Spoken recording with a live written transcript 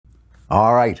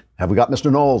All right. Have we got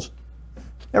Mr. Knowles?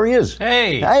 There he is.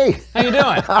 Hey. Hey. How you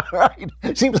doing? All right.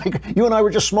 Seems like you and I were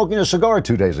just smoking a cigar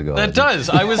 2 days ago. That does.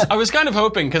 I was kind of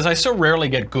hoping, because I so rarely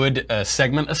get good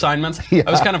segment assignments, Yeah.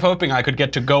 I was kind of hoping I could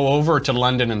get to go over to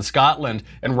London and Scotland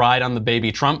and ride on the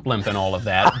baby Trump blimp and all of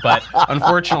that, but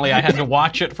unfortunately I had to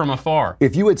watch it from afar.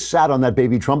 If you had sat on that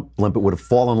baby Trump blimp, it would have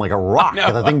fallen like a rock.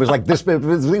 No. The thing was like this. The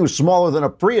thing was smaller than a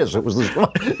Prius. It was this.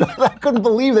 I couldn't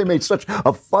believe they made such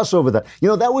a fuss over that. You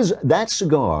know, that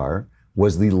cigar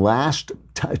was the last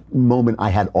moment I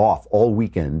had off all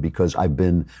weekend because I've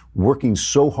been working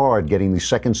so hard getting the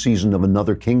second season of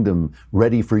Another Kingdom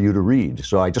ready for you to read.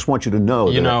 So I just want you to know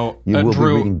that you will Drew,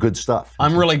 be reading good stuff.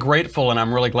 I'm really grateful and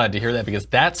I'm really glad to hear that, because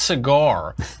that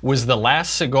cigar was the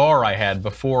last cigar I had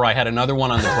before I had another one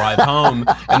on the drive home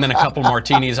and then a couple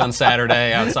martinis on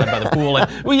Saturday outside by the pool.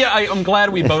 And well, yeah, I'm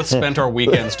glad we both spent our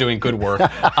weekends doing good work.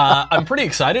 I'm pretty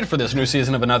excited for this new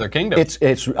season of Another Kingdom.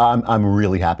 I'm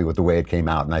really happy with the way it came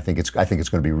out, and I think it's going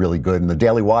to be really good. And the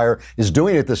Daily Wire is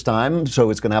doing it this time,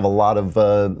 so it's going to have a lot of,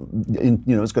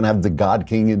 it's going to have the God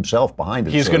King himself behind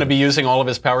it. He's going to be using all of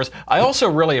his powers. I also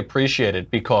really appreciate it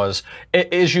because,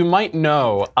 as you might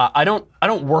know, I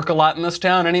don't work a lot in this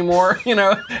town anymore,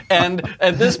 and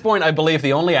at this point, I believe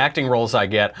the only acting roles I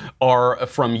get are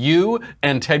from you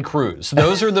and Ted Cruz.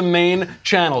 Those are the main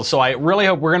channels. So I really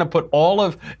hope we're going to put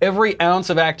every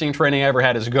ounce of acting training I ever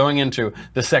had is going into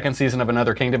the second season of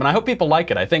Another Kingdom, and I hope people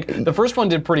like it. I think the first one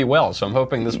did pretty well, so I'm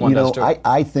hoping this one does too.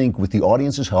 I think with the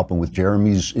audience's help and with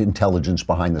Jeremy's intelligence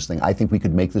behind this thing, I think we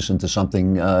could make this into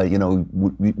something,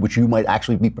 which you might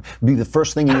actually be the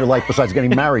first thing in your life besides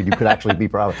getting married. You could actually be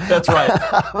proud of. That's right.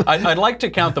 I'd like to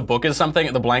count the book as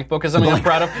something, the blank book as something I'm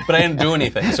proud of, but I didn't do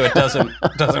anything, so it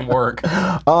doesn't work.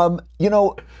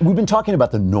 We've been talking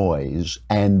about the noise,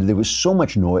 and there was so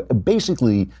much noise.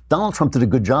 Basically, Donald Trump did a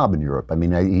good job in Europe. I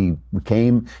mean,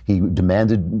 he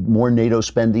demanded more NATO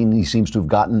spending. He seems to have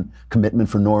gotten commitment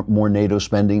for more NATO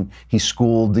spending. He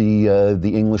schooled the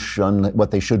English on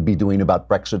what they should be doing about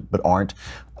Brexit, but aren't.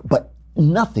 But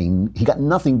he got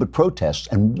nothing but protests.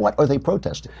 And what are they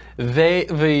protesting?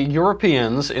 The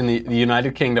Europeans in the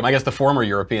United Kingdom, I guess the former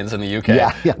Europeans in the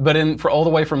UK, but all the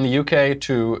way from the UK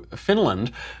to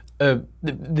Finland,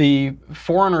 the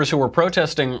foreigners who were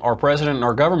protesting our president and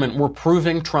our government were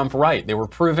proving Trump right. They were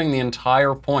proving the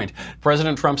entire point.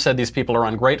 President Trump said these people are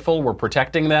ungrateful. We're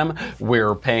protecting them.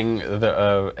 We're paying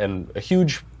a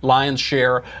huge lion's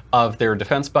share of their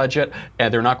defense budget,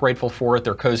 and they're not grateful for it.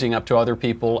 They're cozying up to other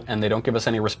people, and they don't give us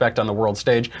any respect on the world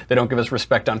stage. They don't give us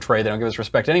respect on trade. They don't give us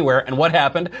respect anywhere. And what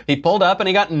happened? He pulled up and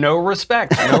he got no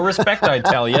respect. No respect, I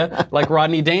tell you, like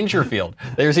Rodney Dangerfield.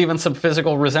 There's even some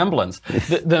physical resemblance.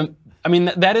 I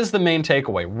mean, that is the main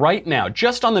takeaway. Right now,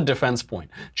 just on the defense point,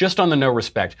 just on the no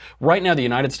respect, right now the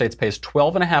United States pays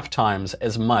 12.5 times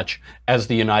as much as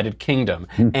the United Kingdom,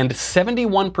 and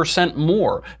 71%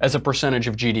 more as a percentage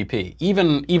of GDP.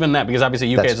 Even that, because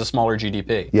obviously UK is a smaller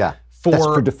GDP. Yeah. That's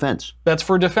for defense. That's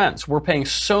for defense. We're paying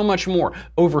so much more,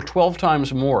 over 12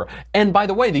 times more. And by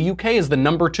the way, the UK is the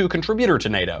 #2 contributor to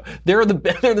NATO. They're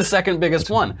the second biggest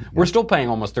one. We're still paying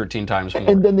almost 13 times more.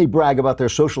 And then they brag about their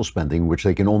social spending, which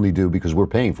they can only do because we're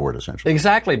paying for it, essentially.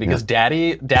 Exactly, because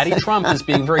Daddy Trump is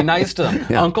being very nice to them.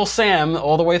 Yeah. Uncle Sam,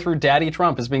 all the way through Daddy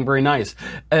Trump, is being very nice.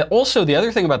 Also, the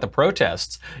other thing about the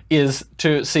protests is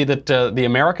to see that the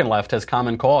American left has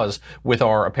common cause with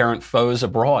our apparent foes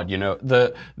abroad.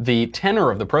 The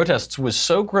tenor of the protests was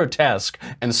so grotesque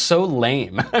and so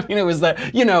lame. I mean, it was that,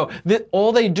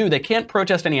 all they do, they can't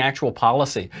protest any actual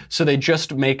policy, so they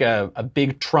just make a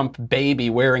big Trump baby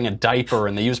wearing a diaper,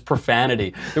 and they use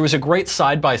profanity. There was a great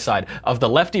side-by-side of the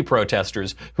lefty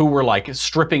protesters who were like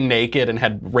stripping naked and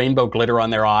had rainbow glitter on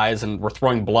their eyes and were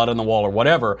throwing blood on the wall or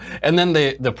whatever. And then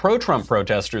the pro-Trump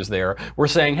protesters there were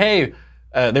saying, hey,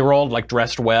 they were all like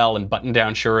dressed well and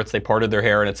button-down shirts. They parted their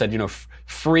hair, and it said,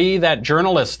 free that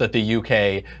journalist that the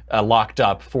UK locked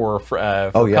up for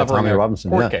covering Tommy a Robinson,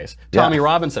 court case. Tommy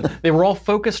Robinson. They were all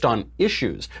focused on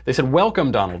issues. They said,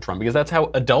 welcome Donald Trump, because that's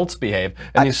how adults behave,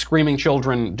 and these screaming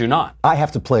children do not. I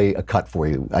have to play a cut for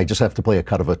you. I just have to play a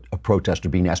cut of a protester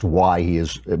being asked why he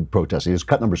is protesting. It's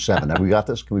cut number 7. Have we got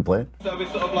this? Can we play it? So we're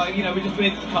sort of like, we just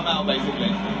needed to come out, basically.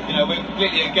 We're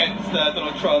completely against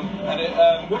Donald Trump.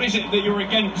 And what is it that you're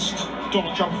against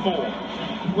Donald Trump for?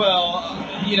 Well,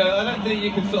 I don't think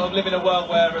you can sort of live in a world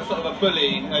where a sort of a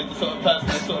bully, the sort of person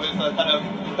that sort of is the kind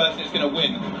of person who's going to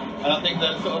win. And I think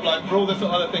that sort of like for all the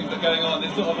sort of other things that are going on,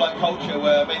 this sort of like culture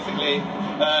where basically,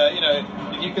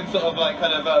 if you can sort of like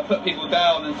kind of put people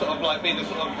down and sort of like be the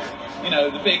sort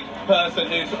of, the big person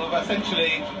who sort of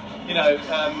essentially,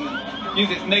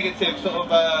 uses negative sort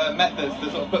of methods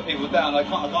to sort of put people down. I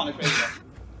can't agree with that.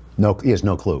 No, he has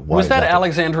no clue. Why was that exactly?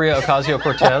 Alexandria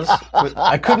Ocasio-Cortez?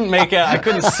 I couldn't make out. I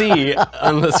couldn't see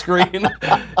on the screen.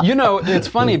 You know, it's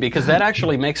funny because that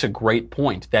actually makes a great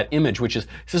point. That image, which is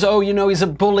says, "Oh, you know, he's a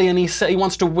bully and he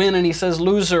wants to win and he says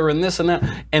loser and this and that,"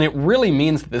 and it really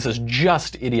means that this is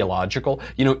just ideological.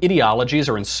 You know, ideologies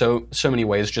are in so many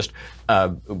ways just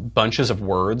bunches of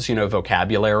words, you know,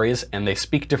 vocabularies, and they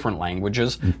speak different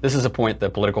languages. This is a point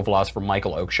that political philosopher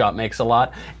Michael Oakeshott makes a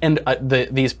lot, and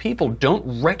these people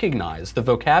don't recognize the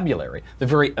vocabulary, the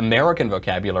very American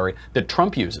vocabulary that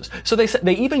Trump uses. So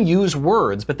they even use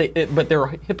words, but they're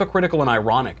hypocritical and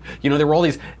ironic. You know, there were all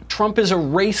these "Trump is a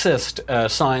racist"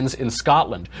 signs in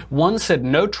Scotland. One said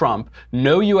 "No Trump,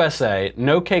 no USA,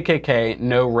 no KKK,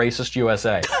 no racist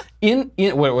USA." You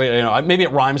know, maybe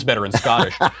it rhymes better in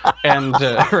Scottish, and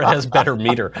or it has better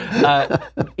meter.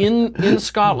 In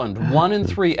Scotland, 1 in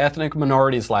 3 ethnic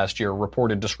minorities last year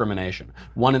reported discrimination.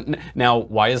 Now,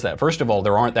 why is that? First of all,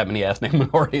 there aren't that many ethnic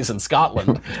minorities in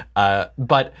Scotland,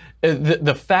 but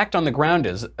the fact on the ground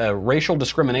is racial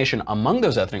discrimination among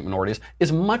those ethnic minorities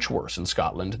is much worse in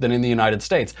Scotland than in the United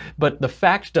States. But the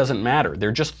fact doesn't matter.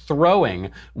 They're just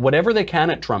throwing whatever they can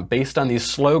at Trump based on these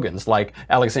slogans, like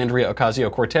Alexandria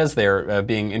Ocasio-Cortez there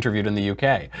being interviewed in the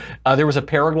UK. There was a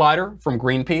paraglider from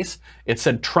Greenpeace. It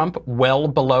said "Trump well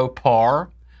below par."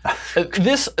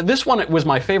 This one was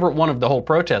my favorite one of the whole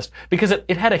protest because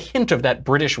it had a hint of that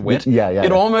British wit.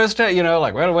 It almost, you know,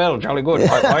 like, well, jolly good,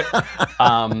 right?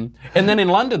 And then in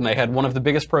London, they had one of the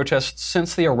biggest protests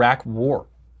since the Iraq War.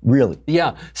 Really?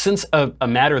 Yeah, since a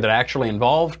matter that actually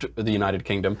involved the United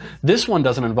Kingdom, this one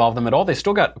doesn't involve them at all. They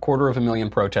still got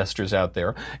 250,000 protesters out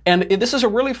there. And this is a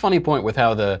really funny point with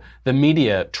how the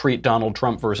media treat Donald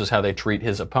Trump versus how they treat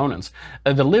his opponents.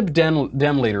 The Lib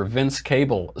Dem leader, Vince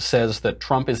Cable, says that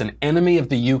Trump is an enemy of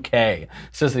the UK,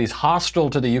 says that he's hostile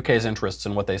to the UK's interests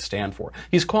and what they stand for.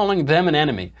 He's calling them an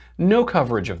enemy. No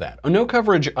coverage of that. No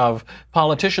coverage of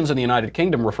politicians in the United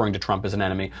Kingdom referring to Trump as an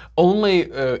enemy. Only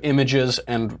images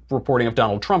and reporting of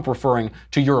Donald Trump referring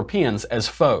to Europeans as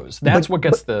foes. That's what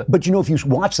gets the... But you know, if you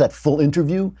watch that full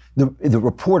interview, the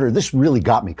reporter, this really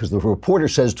got me, because the reporter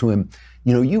says to him,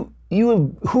 you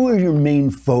know, who are your main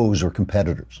foes or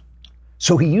competitors?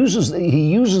 So he uses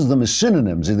them as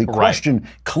synonyms. The question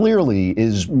clearly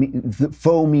is,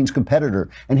 foe means competitor.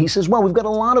 And he says, well, we've got a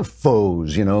lot of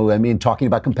foes, you know, I mean, talking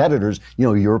about competitors, you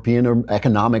know, European or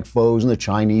economic foes and the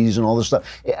Chinese and all this stuff.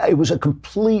 It was a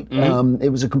complete,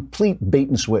 bait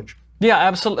and switch. Yeah,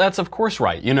 absolutely. That's of course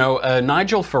right. You know,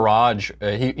 Nigel Farage,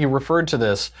 he referred to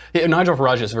this. Nigel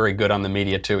Farage is very good on the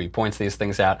media too. He points these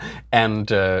things out, and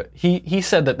he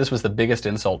said that this was the biggest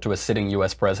insult to a sitting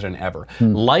U.S. president ever.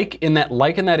 Like in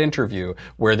that interview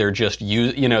where they're just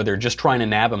they're just trying to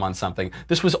nab him on something.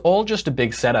 This was all just a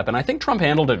big setup, and I think Trump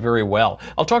handled it very well.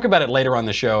 I'll talk about it later on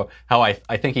the show how I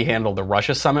think he handled the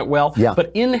Russia summit well. Yeah.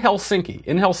 But in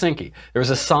Helsinki,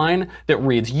 there's a sign that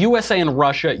reads, "USA and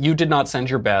Russia, you did not send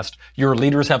your best. Your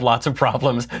leaders have lots of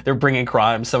problems. They're bringing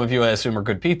crimes. Some of you, I assume, are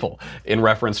good people," in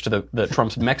reference to the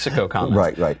Trump's Mexico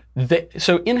comments. Right.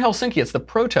 So in Helsinki, it's the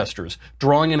protesters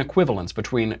drawing an equivalence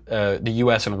between the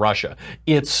U.S. and Russia.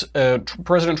 It's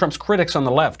President Trump's critics on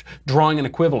the left drawing an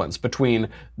equivalence between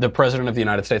the President of the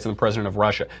United States and the President of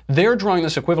Russia. They're drawing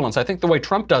this equivalence. I think the way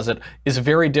Trump does it is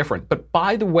very different. But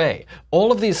by the way,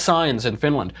 all of these signs in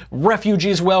Finland,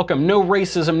 refugees welcome, no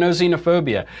racism, no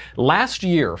xenophobia. Last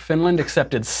year, Finland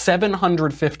accepted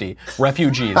 750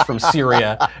 refugees from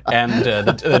Syria and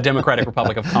the Democratic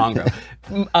Republic of Congo.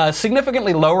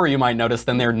 Significantly lower, you might notice,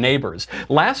 than their neighbors.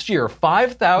 Last year,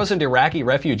 5,000 Iraqi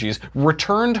refugees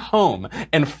returned home,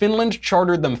 and Finland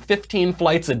chartered them 15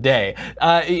 flights a day.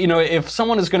 You know, if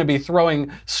someone is going to be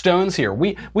throwing stones here,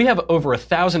 we have over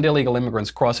 1,000 illegal immigrants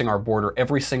crossing our border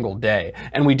every single day,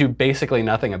 and we do basically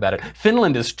nothing about it.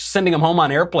 Finland is sending them home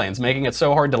on airplanes, making it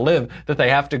so hard to live that they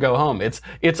have to go home.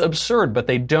 It's absurd, but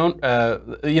they don't,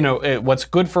 what's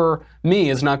good for me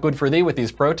is not good for thee with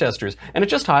these protesters. And it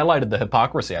just highlighted the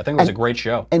hypocrisy. I think it was a great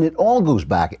show. And it all goes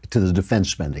back to the defense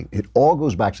spending. It all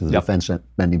goes back to the defense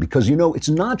spending, because, you know, it's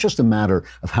not just a matter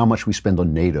of how much we spend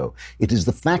on NATO. It is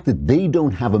the fact that they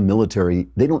don't have a military,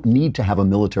 they don't need to have a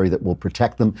military that will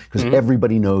protect them, because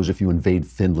everybody knows if you invade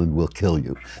Finland, we'll kill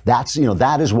you. That's, you know,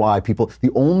 that is why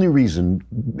the only reason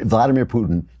Vladimir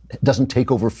Putin doesn't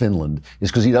take over Finland is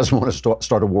because he doesn't want to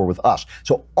start a war with us.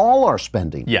 So all our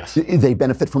spending, yes, they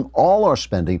benefit from all our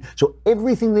spending. So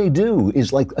everything they do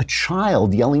is like a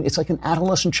child yelling. It's like an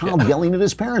adolescent child yelling at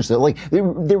his parents. They're like, they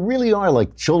really are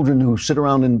like children who sit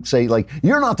around and say like,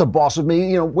 "You're not the boss of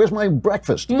me. You know, where's my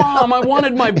breakfast? Mom, I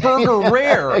wanted my burger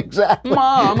rare." Exactly.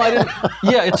 Mom, I didn't.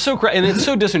 Yeah, it's so and it's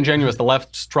so disingenuous. The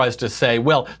left tries to say,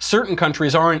 well, certain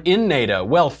countries aren't in NATO.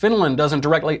 Well, Finland doesn't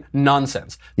directly.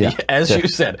 Nonsense. Yeah. As you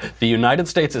said, the United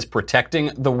States is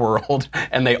protecting the world,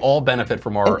 and they all benefit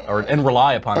from and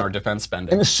rely upon our defense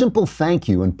spending. And a simple thank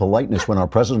you and politeness when our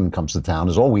president comes to town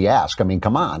is all we ask. I mean,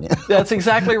 come on. That's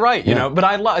exactly right. You know, but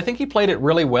I think he played it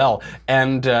really well.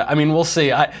 And I mean, we'll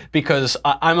see. Because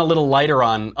I'm a little lighter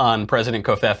on President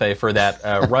Kofefe for that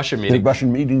Russia meeting. The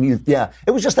Russian meeting, yeah.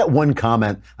 It was just that one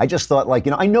comment. I just thought, like,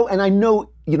 you know, I know,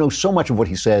 you know, so much of what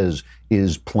he says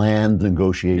is planned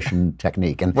negotiation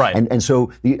technique. And, right. and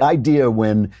so the idea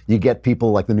when you get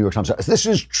people like the New York Times, this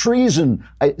is treason,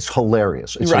 it's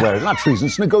hilarious. It's hilarious. Not treason,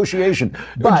 it's negotiation.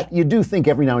 But you do think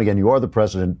every now and again, you are the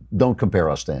president, don't compare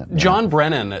us to him. John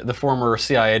Brennan, the former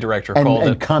CIA director, called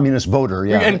it. Communist voter,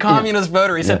 yeah. And communist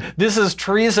voter. He said, this is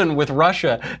treason with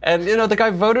Russia. And, you know, the guy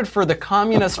voted for the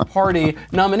Communist Party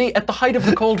nominee at the height of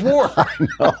the Cold War.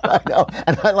 I know.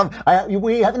 And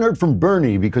we haven't heard from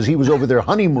Bernie because he was over there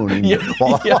honeymooning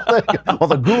while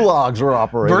the gulags were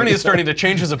operating. Bernie is starting to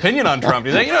change his opinion on Trump.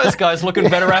 He's like, you know, this guy's looking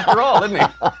better after all, isn't he?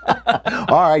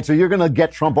 All right, so you're going to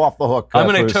get Trump off the hook. I'm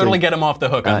going to totally get him off the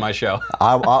hook on my show.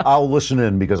 I'll listen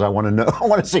in because I want to know. I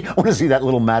want to see that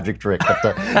little magic trick.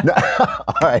 But,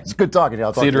 all right, it's good talking to you.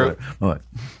 I'll talk to you later. All right.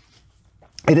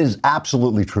 It is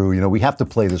absolutely true. You know, we have to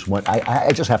play this one.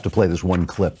 I just have to play this one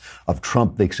clip of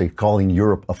Trump, they say, calling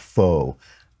Europe a foe,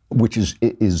 which is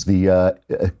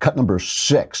the cut number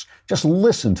 6. Just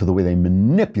listen to the way they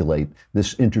manipulate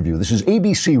this interview. This is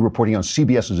ABC reporting on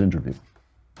CBS's interview.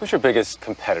 Who's your biggest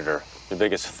competitor, your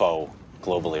biggest foe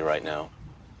globally right now?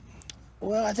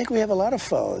 Well, I think we have a lot of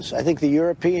foes. I think the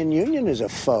European Union is a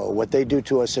foe, what they do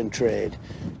to us in trade.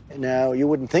 Now, you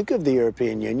wouldn't think of the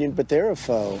European Union, but they're a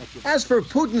foe. As for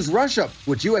Putin's Russia,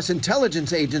 which U.S.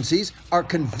 intelligence agencies are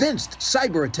convinced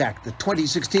cyber-attacked the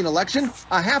 2016 election,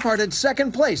 a half-hearted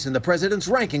second place in the president's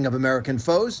ranking of American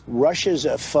foes. Russia's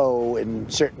a foe in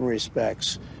certain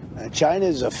respects.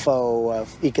 China's a foe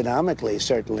economically,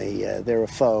 certainly. They're a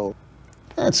foe.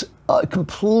 That's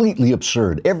completely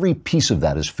absurd. Every piece of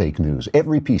that is fake news.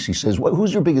 Every piece. He says,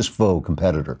 who's your biggest foe,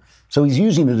 competitor? So he's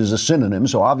using it as a synonym.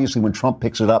 So obviously when Trump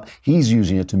picks it up, he's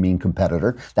using it to mean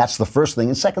competitor. That's the first thing.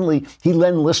 And secondly, he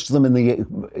then lists them in the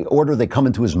order they come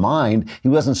into his mind. He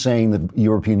wasn't saying that the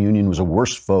European Union was a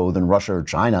worse foe than Russia or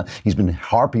China. He's been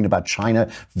harping about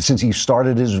China since he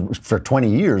started for 20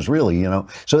 years, really, you know.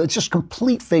 So it's just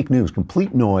complete fake news,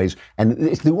 complete noise. And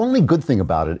the only good thing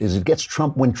about it is it gets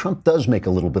Trump, when Trump does make a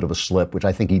little bit of a slip, which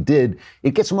I think he did,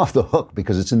 it gets him off the hook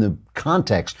because it's in the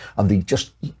context of the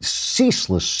just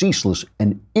ceaseless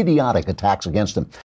and idiotic attacks against him.